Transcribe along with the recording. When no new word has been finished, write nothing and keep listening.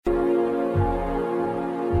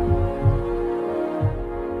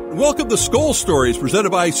Welcome to Skull Stories,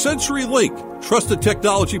 presented by CenturyLink, trusted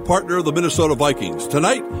technology partner of the Minnesota Vikings.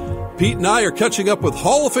 Tonight, Pete and I are catching up with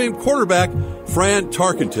Hall of Fame quarterback Fran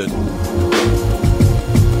Tarkenton.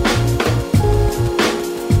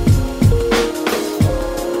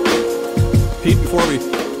 Pete, before we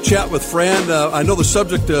chat with Fran, I know the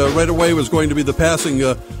subject right away was going to be the passing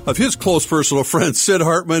of his close personal friend, Sid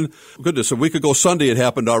Hartman. Goodness, a week ago Sunday it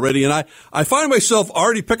happened already, and I find myself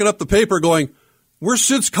already picking up the paper going, where's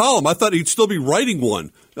Sid's column? I thought he'd still be writing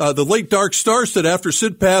one. The late Dark Star said after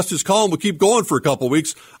Sid passed, his column would keep going for a couple of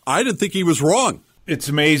weeks. I didn't think he was wrong. It's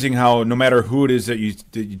amazing how no matter who it is that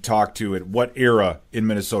you talk to at what era in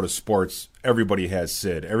Minnesota sports, everybody has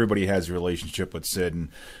Sid. Everybody has a relationship with Sid.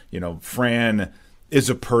 And, Fran is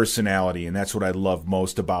a personality, and that's what I love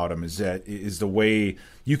most about him is the way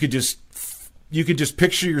you could just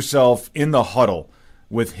picture yourself in the huddle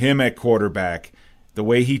with him at quarterback, the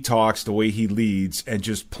way he talks, the way he leads, and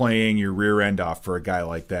just playing your rear end off for a guy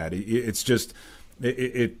like that. It's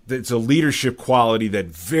a leadership quality that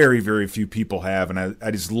very, very few people have, and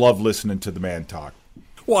I just love listening to the man talk.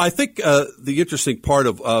 Well, I think the interesting part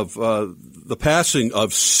of the passing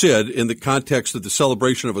of Sid in the context of the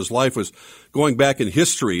celebration of his life was going back in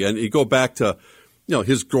history, and you go back to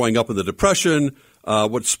his growing up in the Depression,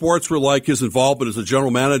 what sports were like, his involvement as the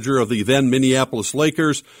general manager of the then Minneapolis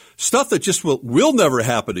Lakers, stuff that just will never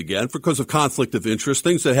happen again because of conflict of interest,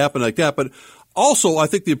 things that happen like that. But also, I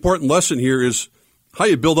think the important lesson here is how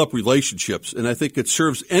you build up relationships. And I think it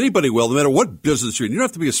serves anybody well, no matter what business you're in. You don't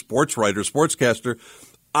have to be a sports writer, sportscaster.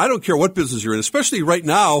 I don't care what business you're in, especially right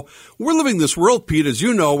now. We're living this world, Pete, as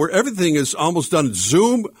you know, where everything is almost done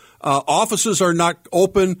Zoom. Offices are not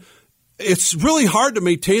open. It's really hard to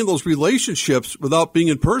maintain those relationships without being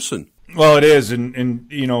in person. Well, it is, and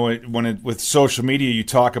with social media, you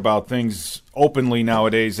talk about things openly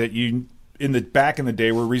nowadays that back in the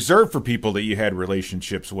day were reserved for people that you had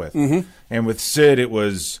relationships with. Mm-hmm. And with Sid,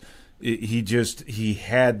 he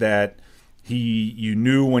had that. You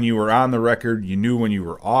knew when you were on the record, you knew when you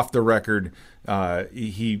were off the record.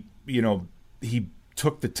 He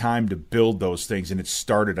took the time to build those things, and it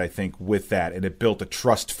started, I think, with that, and it built a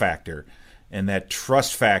trust factor, and that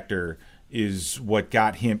trust factor is what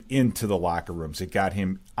got him into the locker rooms. It got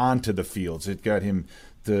him onto the fields. It got him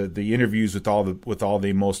the interviews with all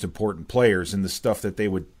the most important players and the stuff that they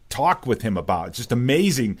would talk with him about. It's just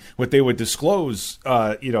amazing what they would disclose,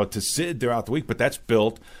 to Sid throughout the week. But that's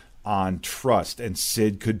built on trust, and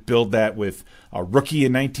Sid could build that with a rookie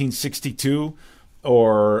in 1962.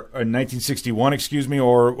 Or in 1961,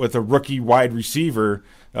 or with a rookie wide receiver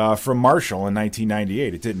from Marshall in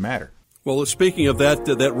 1998. It didn't matter. Well, speaking of that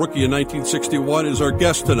rookie in 1961 is our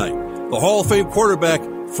guest tonight, the Hall of Fame quarterback,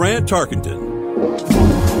 Fran Tarkenton.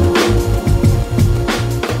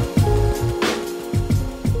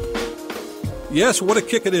 Yes, what a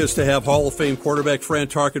kick it is to have Hall of Fame quarterback Fran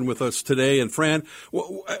Tarkenton with us today. And Fran,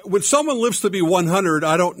 when someone lives to be 100,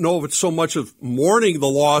 I don't know if it's so much of mourning the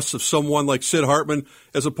loss of someone like Sid Hartman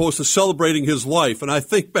as opposed to celebrating his life. And I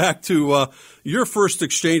think back to your first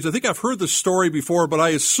exchange. I think I've heard this story before, but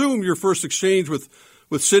I assume your first exchange with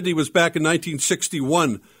Sidney was back in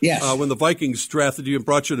 1961. Yes. When the Vikings drafted you and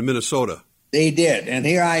brought you to Minnesota. They did. And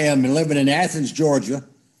here I am living in Athens, Georgia,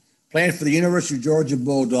 playing for the University of Georgia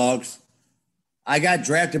Bulldogs. I got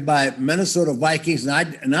drafted by Minnesota Vikings,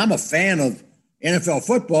 and I'm a fan of NFL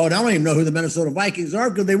football, and I don't even know who the Minnesota Vikings are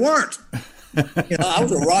because they weren't. I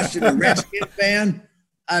was a Washington Redskins fan.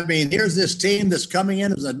 I mean, here's this team that's coming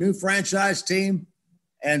in as a new franchise team,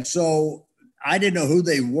 and so I didn't know who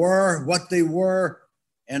they were, what they were,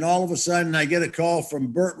 and all of a sudden I get a call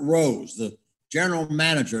from Bert Rose, the general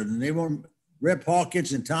manager, and they want Rip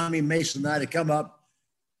Hawkins and Tommy Mason and I to come up.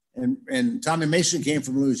 And Tommy Mason came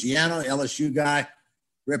from Louisiana, LSU guy.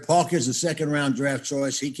 Rip Hawkins, the second-round draft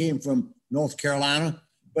choice. He came from North Carolina,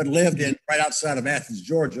 but lived right outside of Athens,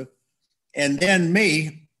 Georgia. And then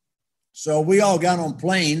me. So we all got on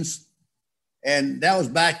planes, and that was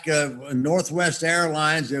back in Northwest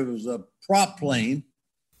Airlines. It was a prop plane,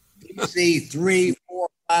 DC 3, 4,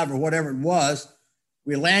 5, or whatever it was.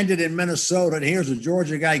 We landed in Minnesota, and here's a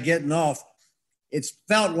Georgia guy getting off. It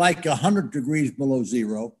felt like 100 degrees below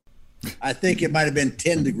zero. I think it might have been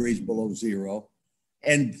 10 degrees below zero.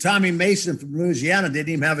 And Tommy Mason from Louisiana didn't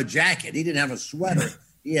even have a jacket. He didn't have a sweater.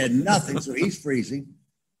 He had nothing, so he's freezing.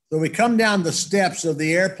 So we come down the steps of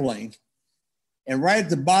the airplane, and right at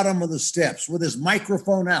the bottom of the steps, with his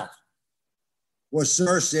microphone out, was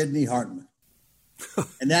Sir Sidney Hartman.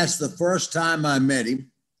 And that's the first time I met him.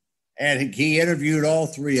 And he interviewed all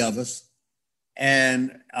three of us.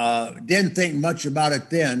 And didn't think much about it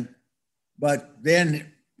then. But then,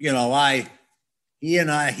 he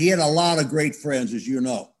had a lot of great friends, as you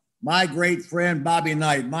know. My great friend, Bobby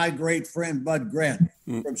Knight, my great friend, Bud Grant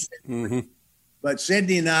from Sydney. Mm-hmm. But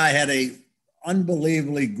Sidney and I had a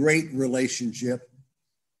unbelievably great relationship,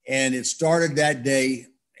 and it started that day.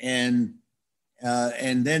 And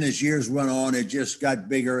then as years went on, it just got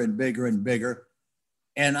bigger and bigger and bigger.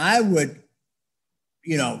 And I would,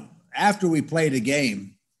 after we played a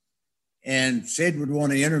game, and Sid would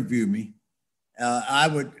want to interview me, I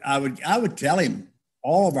would tell him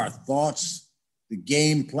all of our thoughts, the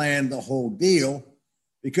game plan, the whole deal,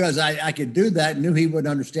 because I could do that and knew he would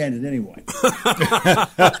understand it anyway.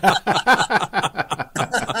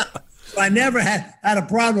 So I never had a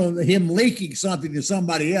problem with him leaking something to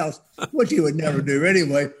somebody else, which he would never do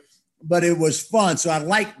anyway. But it was fun, so I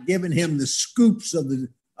liked giving him the scoops of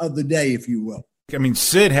the day, if you will. I mean,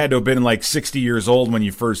 Sid had to have been like 60 years old when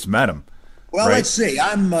you first met him. Well, right? Let's see.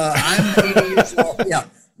 I'm 80 years old. Yeah.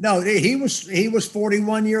 No, he was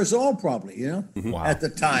 41 years old probably, wow. At the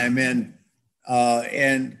time. And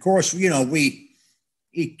of course, he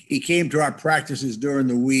came to our practices during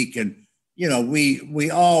the week, and we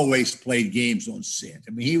always played games on Sid.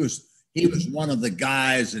 I mean, he was one of the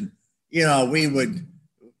guys, and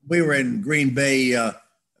we were in Green Bay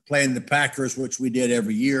playing the Packers, which we did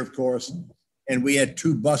every year, of course, and we had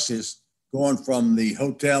 2 buses going from the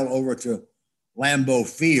hotel over to Lambeau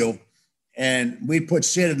Field, and we put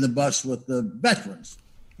Sid in the bus with the veterans,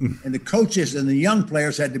 and the coaches and the young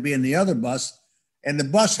players had to be in the other bus, and the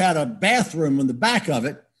bus had a bathroom in the back of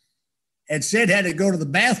it, and Sid had to go to the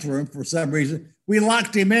bathroom for some reason. We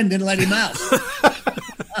locked him in, didn't let him out.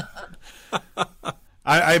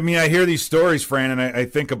 I mean, I hear these stories, Fran, and I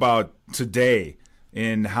think about today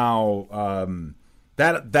and how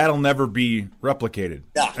that'll never be replicated.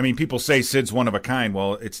 Yeah. I mean, people say Sid's one of a kind.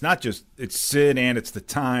 Well, it's not just – it's Sid, and it's the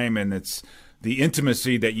time, and it's the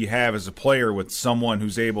intimacy that you have as a player with someone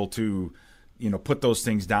who's able to, put those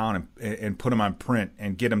things down and put them on print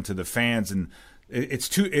and get them to the fans. And it's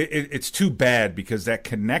too bad, because that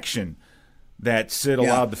connection that Sid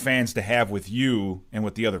allowed the fans to have with you and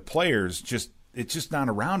with the other players, it's just not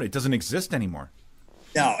around. It doesn't exist anymore.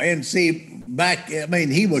 No, and see,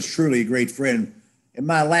 he was truly a great friend. In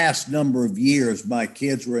my last number of years, my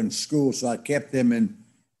kids were in school, so I kept them in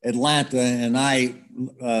Atlanta, and I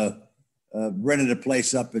rented a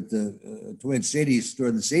place up at the Twin Cities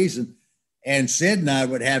during the season. And Sid and I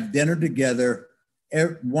would have dinner together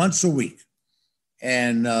once a week.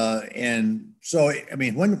 And so, I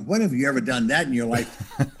mean, when have you ever done that in your life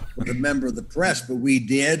with a member of the press? But we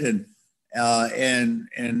did, and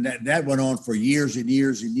that went on for years and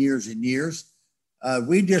years and years and years.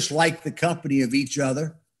 We just liked the company of each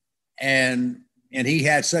other, and he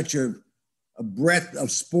had such a breadth of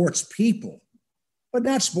sports people, but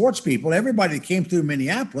not sports people. Everybody that came through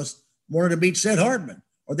Minneapolis wanted to meet Sid Hartman,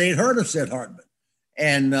 or they had heard of Sid Hartman,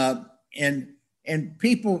 and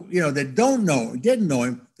people that didn't know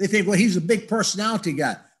him, they think, well, he's a big personality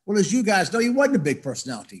guy. Well, as you guys know, he wasn't a big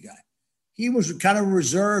personality guy. He was kind of a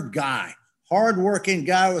reserved guy, hardworking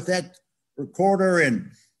guy with that recorder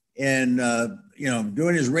and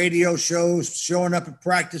doing his radio shows, showing up at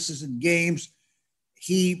practices and games.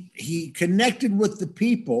 He connected with the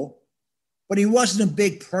people, but he wasn't a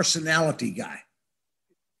big personality guy.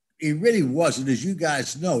 He really wasn't, as you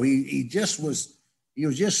guys know. He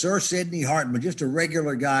was just Sir Sidney Hartman, just a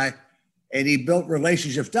regular guy, and he built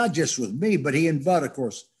relationships, not just with me, but he and Bud, of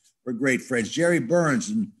course, were great friends. Jerry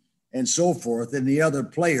Burns and so forth, and the other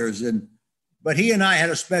players. But he and I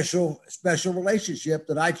had a special relationship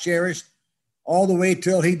that I cherished all the way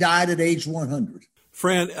till he died at age 100.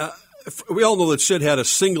 Fran, we all know that Sid had a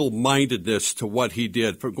single-mindedness to what he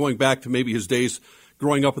did, from going back to maybe his days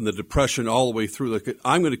growing up in the Depression all the way through. Like,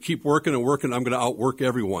 I'm going to keep working and working. I'm going to outwork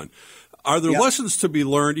everyone. Are there lessons to be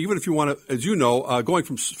learned, even if you want to, as you know, going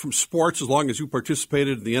from sports, as long as you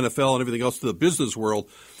participated in the NFL and everything else, to the business world,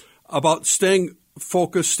 about staying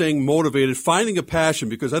focused, staying motivated, finding a passion?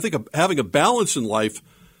 Because I think having a balance in life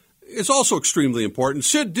is also extremely important.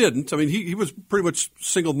 Sid didn't. I mean, he was pretty much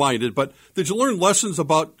single-minded, but did you learn lessons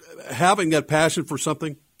about having that passion for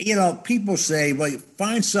something? People say, well,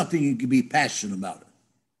 find something you can be passionate about.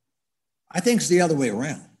 I think it's the other way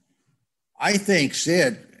around. I think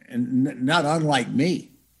Sid, and not unlike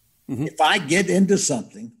me, if I get into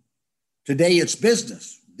something, today it's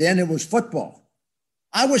business, then it was football.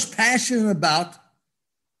 I was passionate about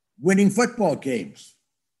winning football games,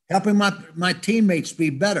 helping my teammates be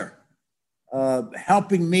better,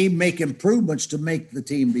 helping me make improvements to make the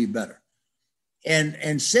team be better.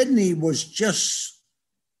 And Sidney was just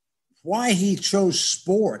why he chose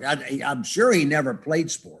sport. I'm sure he never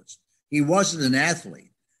played sports. He wasn't an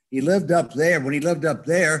athlete. he lived up there. When he lived up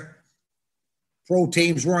there, pro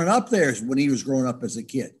teams weren't up there when he was growing up as a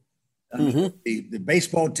kid. The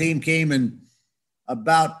baseball team came in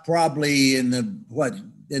about probably in the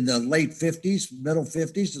late 50s, middle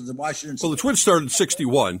 50s of the Washington. Well, the Twins started in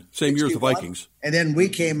 61, same year as the Vikings. And then we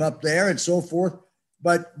came up there and so forth.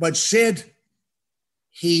 But Sid,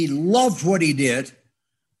 he loved what he did,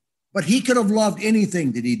 but he could have loved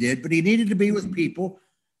anything that he did, but he needed to be with people.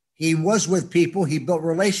 He was with people. He built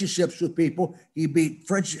relationships with people. He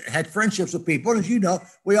had friendships with people. And as you know,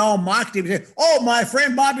 we all mocked him. Said, "Oh, my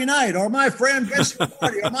friend Bobby Knight," or "my friend Jesse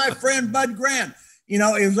Marty," or "my friend Bud Grant." You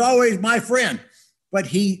know, it was always my friend. But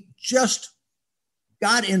he just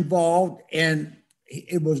got involved, and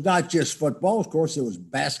it was not just football. Of course, it was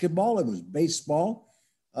basketball. It was baseball.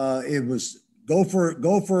 It was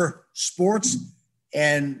Gopher sports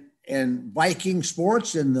and Viking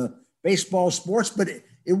sports and the baseball sports. But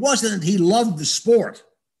it wasn't that he loved the sport.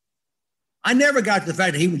 I never got the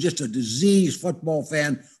fact that he was just a diseased football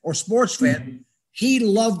fan or sports fan. He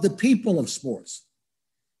loved the people of sports.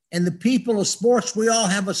 And the people of sports, we all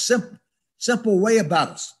have a simple way about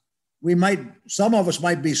us. Some of us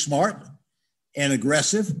might be smart and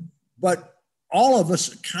aggressive, but all of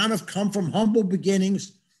us kind of come from humble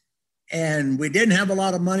beginnings, and we didn't have a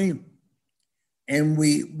lot of money, and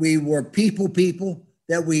we were people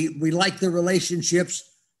that we liked the relationships,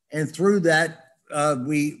 and through that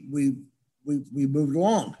we moved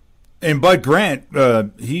along. And Bud Grant,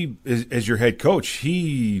 he as your head coach,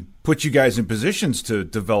 he put you guys in positions to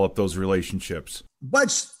develop those relationships.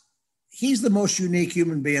 He's the most unique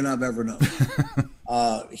human being I've ever known.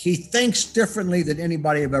 He thinks differently than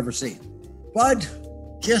anybody I've ever seen. Bud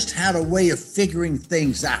just had a way of figuring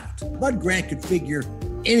things out. Bud Grant could figure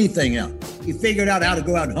anything out. He figured out how to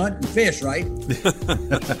go out and hunt and fish, right?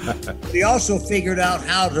 He also figured out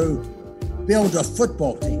how to build a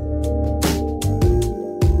football team.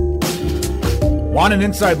 Want an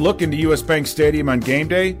inside look into U.S. Bank Stadium on game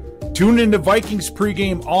day? Tune into Vikings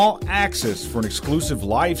Pregame All Access for an exclusive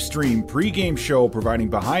live stream pregame show providing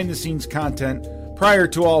behind-the-scenes content prior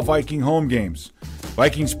to all Viking home games.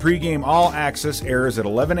 Vikings Pregame All Access airs at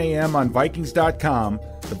 11 a.m. on Vikings.com,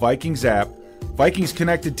 the Vikings app, Vikings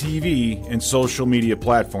Connected TV, and social media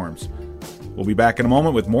platforms. We'll be back in a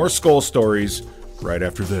moment with more Skull Stories right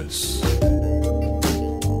after this.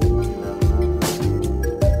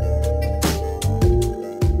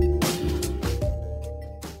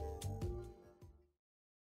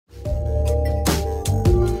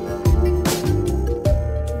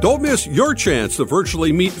 Don't miss your chance to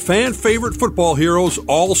virtually meet fan-favorite football heroes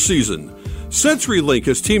all season. CenturyLink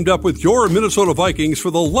has teamed up with your Minnesota Vikings for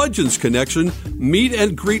the Legends Connection Meet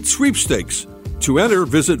and Greet Sweepstakes. To enter,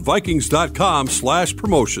 visit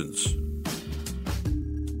Vikings.com/promotions.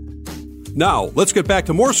 Now, let's get back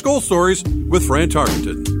to more Skull Stories with Fran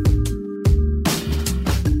Tarkenton.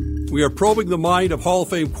 We are probing the mind of Hall of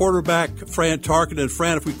Fame quarterback Fran Tarkenton. And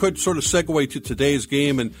Fran, if we could sort of segue to today's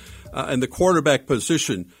game and the quarterback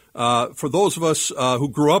position. For those of us who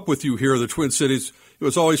grew up with you here in the Twin Cities, it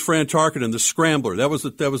was always Fran Tarkenton, the scrambler. That was the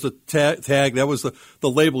tag. That was the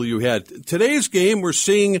label you had. Today's game, we're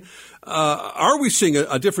seeing. Are we seeing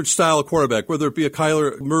a different style of quarterback? Whether it be a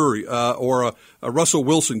Kyler Murray or a Russell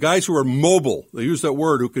Wilson, guys who are mobile. They use that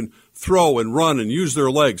word, who can throw and run and use their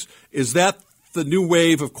legs. Is that the new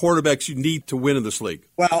wave of quarterbacks you need to win in this league?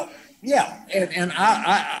 Well, yeah, and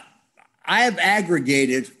I have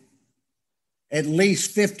aggregated at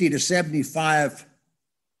least 50 to 75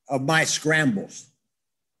 of my scrambles.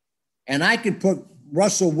 And I could put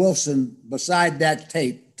Russell Wilson beside that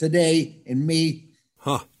tape today and me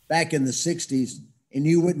back in the 60s, and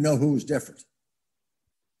you wouldn't know who was different.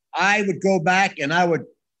 I would go back and I would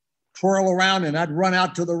twirl around and I'd run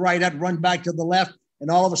out to the right, I'd run back to the left, and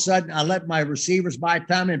all of a sudden I let my receivers buy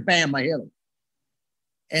time and bam, I hit them.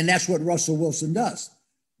 And that's what Russell Wilson does.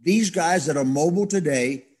 These guys that are mobile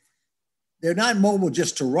today, they're not mobile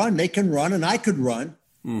just to run. They can run, and I could run,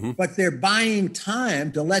 but they're buying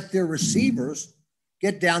time to let their receivers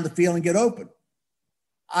get down the field and get open.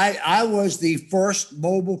 I was the first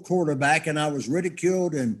mobile quarterback, and I was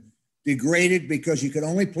ridiculed and degraded because you could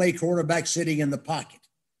only play quarterback sitting in the pocket.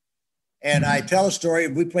 And I tell a story.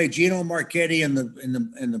 We played Gino Marchetti and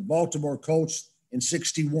the Baltimore Colts in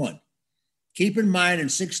 '61. Keep in mind, in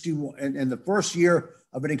 '61, in the first year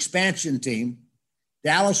of an expansion team,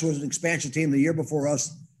 Dallas was an expansion team the year before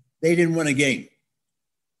us. They didn't win a game.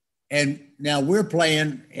 And now we're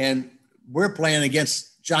playing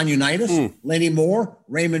against John Unitas, Lenny Moore,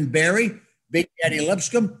 Raymond Berry, Big Daddy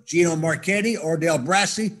Lipscomb, Gino Marchetti, Ordell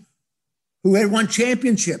Brassey, who had won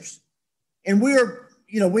championships. And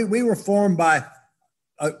we were formed by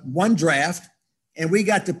one draft, and we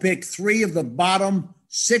got to pick 3 of the bottom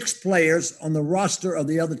 6 players on the roster of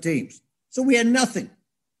the other teams. So we had nothing.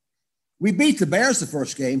 We beat the Bears the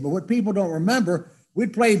first game, but what people don't remember, we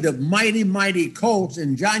played the mighty, mighty Colts,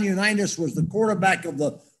 and John Unitas was the quarterback of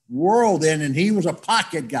the world then, and he was a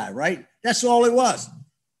pocket guy, right? That's all it was.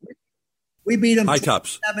 We beat him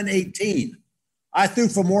 7-18. I threw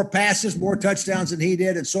for more passes, more touchdowns than he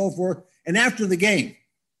did, and so forth. And after the game,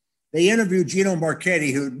 they interviewed Gino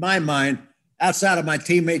Marchetti, who, in my mind, outside of my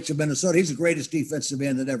teammates in Minnesota, he's the greatest defensive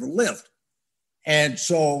end that ever lived. And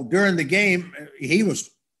so during the game, he was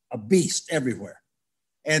a beast everywhere.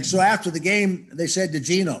 And so after the game, they said to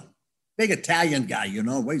Gino, big Italian guy,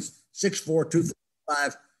 weighs 6'4",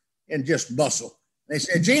 235, and just muscle. They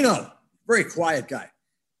said, Gino, very quiet guy.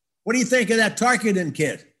 What do you think of that Tarkenton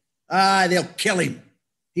kid? They'll kill him.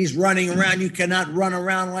 He's running around. You cannot run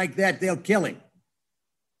around like that. They'll kill him.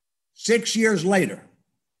 6 years later,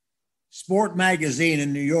 Sport Magazine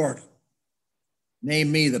in New York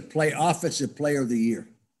named me the Offensive Player of the Year.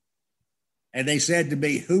 And they said to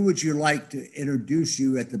me, who would you like to introduce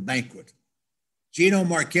you at the banquet? Gino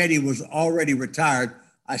Marchetti was already retired.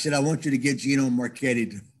 I said, I want you to get Gino Marchetti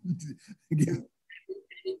to give.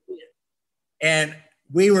 And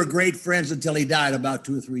we were great friends until he died about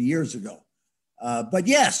 2 or 3 years ago. But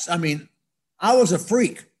yes, I mean, I was a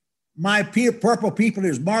freak. My purple people,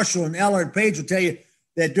 there's Marshall and Eller and Page will tell you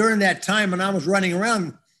that during that time when I was running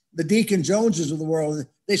around, the Deacon Joneses of the world,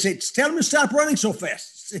 they say, tell him to stop running so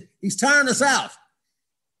fast. He's tiring us out.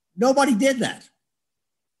 Nobody did that.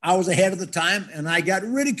 I was ahead of the time, and I got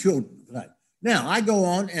ridiculed. Now, I go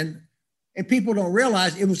on, and people don't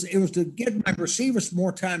realize it was to give my receivers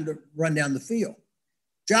more time to run down the field.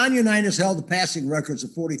 John Unitas held the passing records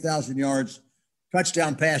of 40,000 yards,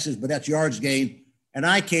 touchdown passes, but that's yards gained. And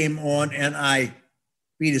I came on, and I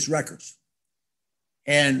beat his records.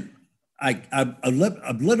 And I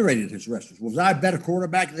obliterated his records. Was I a better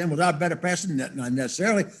quarterback than? Was I a better passer? Not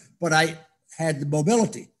necessarily, but I had the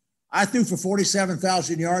mobility. I threw for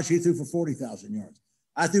 47,000 yards. He threw for 40,000 yards.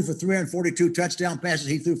 I threw for 342 touchdown passes.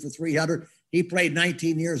 He threw for 300. He played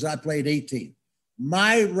 19 years. I played 18.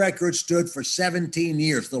 My record stood for 17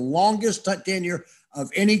 years, the longest tenure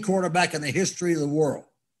of any quarterback in the history of the world.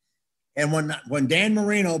 And when Dan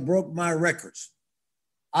Marino broke my records,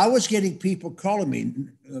 I was getting people calling me,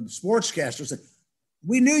 sportscasters, said,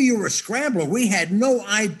 we knew you were a scrambler. We had no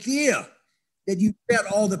idea that you set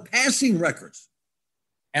all the passing records.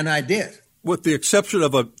 And I did. With the exception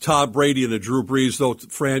of a Tom Brady and a Drew Brees, though,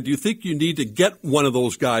 Fran, do you think you need to get one of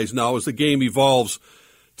those guys now as the game evolves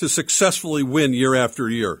to successfully win year after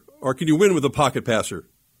year? Or can you win with a pocket passer?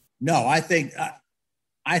 No, I think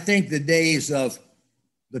the days of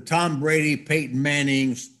the Tom Brady, Peyton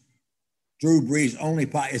Mannings, Drew Brees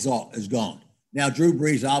is gone. Now, Drew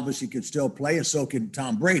Brees obviously can still play, and so can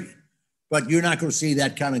Tom Brady. But you're not going to see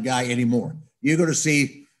that kind of guy anymore. You're going to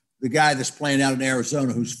see the guy that's playing out in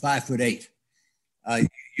Arizona who's 5'8".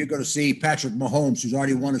 You're going to see Patrick Mahomes, who's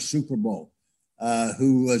already won a Super Bowl,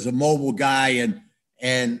 who was a mobile guy,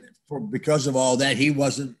 and because of all that, he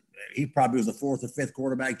probably was the 4th or 5th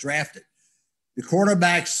quarterback drafted. The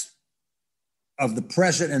quarterbacks of the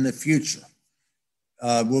present and the future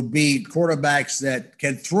will be quarterbacks that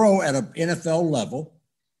can throw at an NFL level,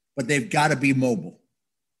 but they've got to be mobile.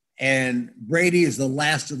 And Brady is the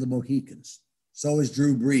last of the Mohicans. So is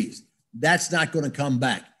Drew Brees. That's not going to come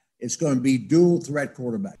back. It's going to be dual threat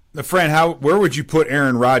quarterback. Fran, where would you put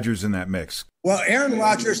Aaron Rodgers in that mix? Well, Aaron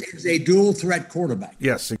Rodgers is a dual threat quarterback.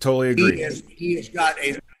 Yes, I totally agree. He has got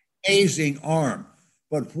an amazing arm.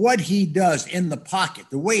 But what he does in the pocket,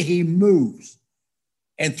 the way he moves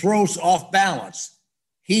and throws off balance,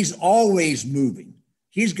 he's always moving.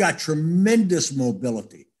 He's got tremendous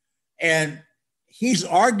mobility. And he's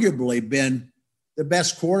arguably been the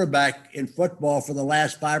best quarterback in football for the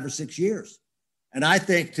last 5 or 6 years. And I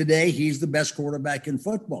think today he's the best quarterback in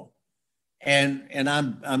football. And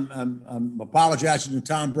I'm apologizing to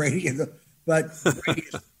Tom Brady, but Brady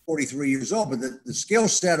is 43 years old. But the skill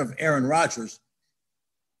set of Aaron Rodgers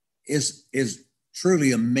is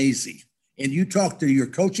truly amazing. And you talk to your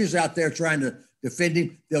coaches out there trying to defend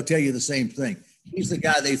him, they'll tell you the same thing. He's the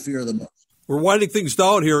guy they fear the most. We're winding things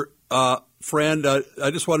down here, Fran. I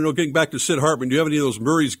just want to know, getting back to Sid Hartman, do you have any of those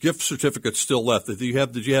Murray's gift certificates still left? Did you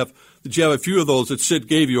have a few of those that Sid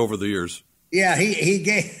gave you over the years? Yeah, he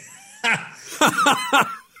gave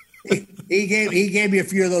he gave me a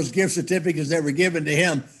few of those gift certificates that were given to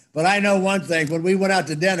him. But I know one thing: when we went out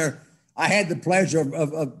to dinner, I had the pleasure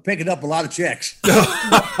of picking up a lot of checks.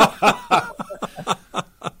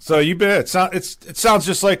 So you bet. It sounds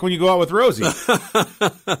just like when you go out with Rosie.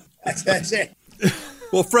 That's it.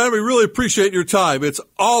 Well, Fran, we really appreciate your time. It's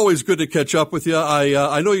always good to catch up with you.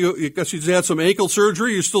 I know you guess you just had some ankle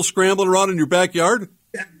surgery. You're still scrambling around in your backyard?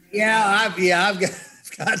 Yeah, I've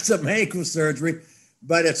got some ankle surgery,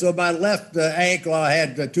 but it's on my left ankle. I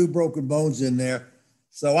had 2 broken bones in there.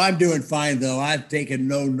 So I'm doing fine, though. I've taken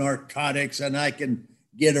no narcotics, and I can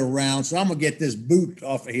get around. So I'm going to get this boot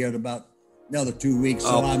off of here in about another 2 weeks.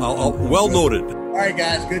 So well noted. All right,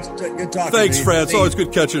 guys. Good talking. Thanks, Fran. It's always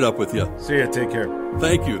good catching up with you. See ya. Take care.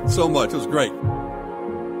 Thank you so much. It was great.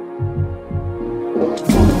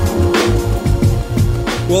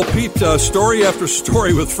 Well, Pete, story after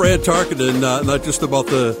story with Fran Tarkenton, not just about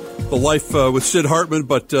the life with Sid Hartman,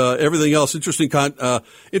 but everything else. Interesting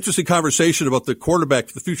conversation about the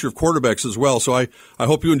future of quarterbacks as well. So I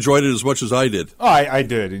hope you enjoyed it as much as I did. Oh, I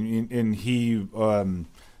did. And he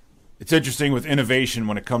it's interesting with innovation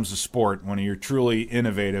when it comes to sport. When you're truly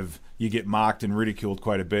innovative, you get mocked and ridiculed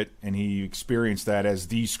quite a bit, and he experienced that as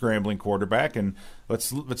the scrambling quarterback. And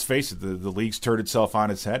let's face it, the league's turned itself on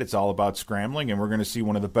its head. It's all about scrambling, and we're going to see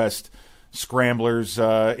one of the best scramblers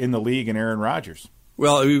in the league in Aaron Rodgers.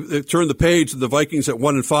 Well, they turned the page. The Vikings at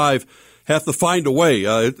 1-5 have to find a way.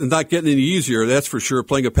 Not getting any easier, that's for sure.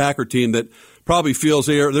 Playing a Packer team that probably feels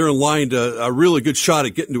they're in line to a really good shot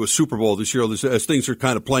at getting to a Super Bowl this year as things are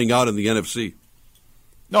kind of playing out in the NFC.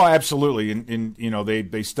 No, absolutely. And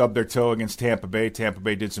they stubbed their toe against Tampa Bay. Tampa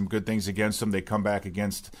Bay did some good things against them. They come back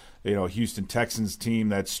against, Houston Texans team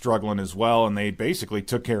that's struggling as well, and they basically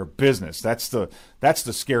took care of business. That's the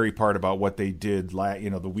scary part about what they did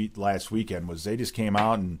last weekend was they just came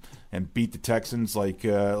out and beat the Texans like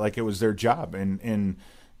it was their job. And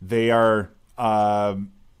they are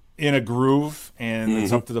in a groove, and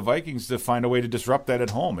it's up to the Vikings to find a way to disrupt that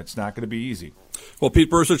at home. It's not going to be easy. Well,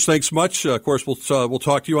 Pete Bercich, thanks much. Of course, we'll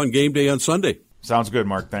talk to you on game day on Sunday. Sounds good,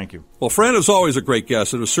 Mark. Thank you. Well, Fran is always a great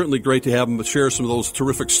guest. It was certainly great to have him share some of those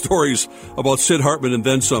terrific stories about Sid Hartman and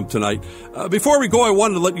then some tonight. Before we go, I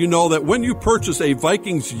wanted to let you know that when you purchase a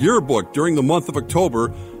Vikings yearbook during the month of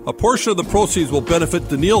October, a portion of the proceeds will benefit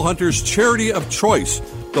Daniil Hunter's charity of choice,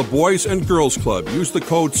 the Boys and Girls Club. Use the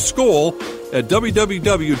code SKOL at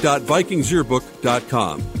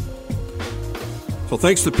www.vikingsyearbook.com. So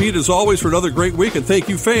thanks to Pete, as always, for another great week, and thank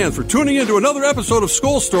you, fans, for tuning in to another episode of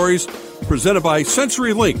Skol Stories, presented by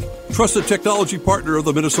CenturyLink, trusted technology partner of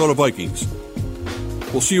the Minnesota Vikings.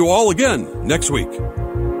 We'll see you all again next week.